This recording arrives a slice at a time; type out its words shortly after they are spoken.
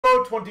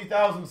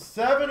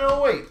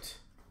20,708.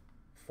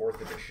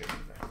 4th edition.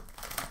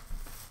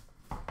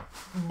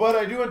 But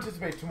I do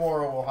anticipate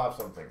tomorrow we'll have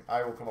something.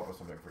 I will come up with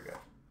something for you guys.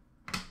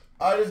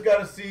 I just got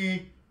to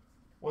see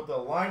what the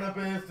lineup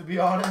is, to be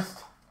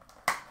honest.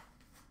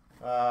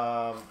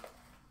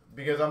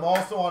 Because I'm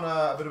also on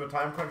a bit of a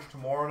time crunch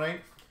tomorrow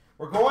night.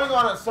 We're going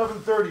on at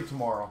 7:30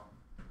 tomorrow.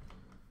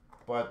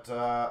 But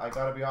I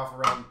got to be off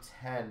around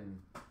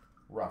 10,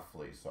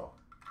 roughly, so.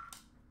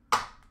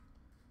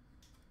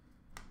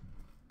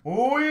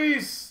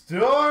 We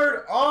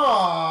start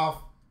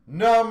off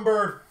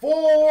number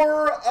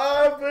 4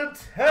 of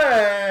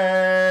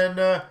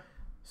 10.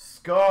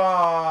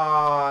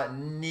 Scott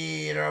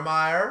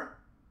Niedermeyer.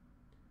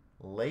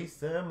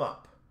 Lace him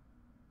up.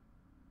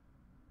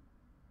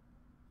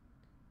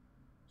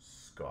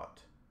 Scott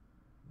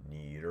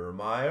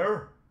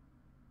Niedermeyer.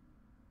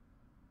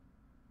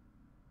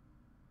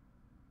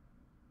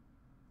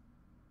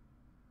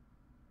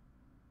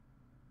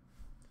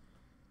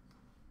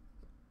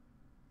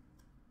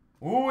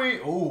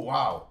 Oh,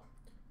 wow.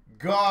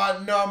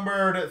 Got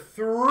numbered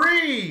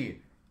 3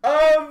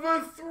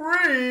 of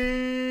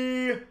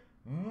 3.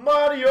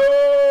 Mario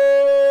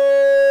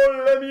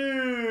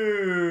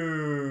Lemieux.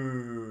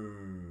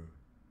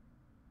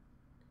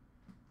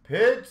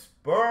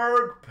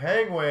 Pittsburgh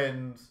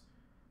Penguins.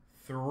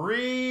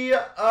 3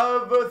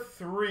 of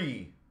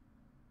 3.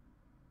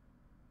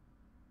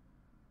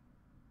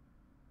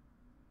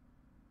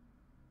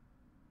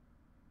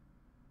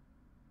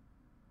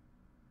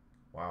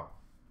 Wow.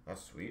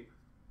 That's sweet.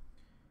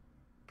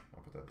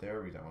 I'll put that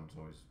there because that one's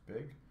always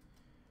big.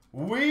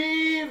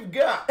 We've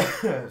got,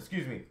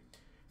 excuse me,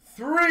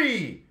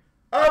 3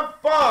 of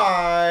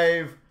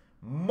 5.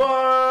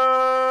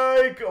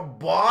 Mike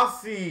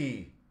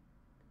Bossy.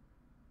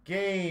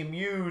 Game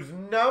used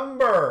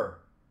number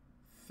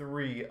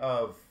 3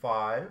 of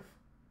 5.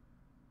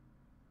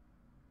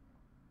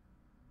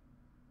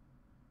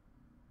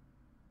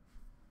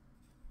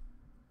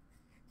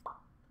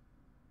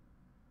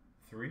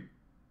 Three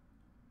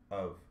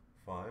of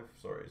 5.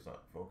 Sorry, it's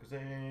not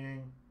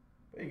focusing.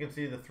 But you can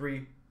see the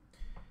 3.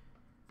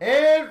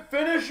 And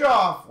finish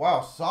off.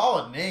 Wow,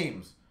 solid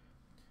names.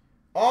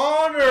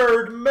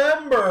 Honored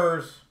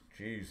members.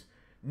 Jeez.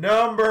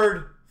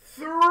 Numbered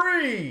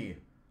 3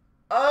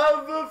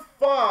 of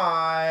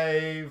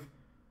 5.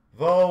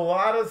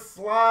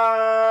 Vladislav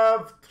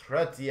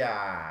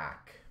Tretiak.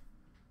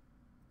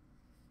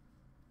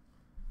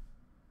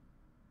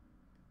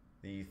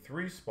 The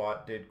 3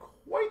 spot did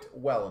quite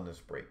well in this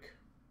break.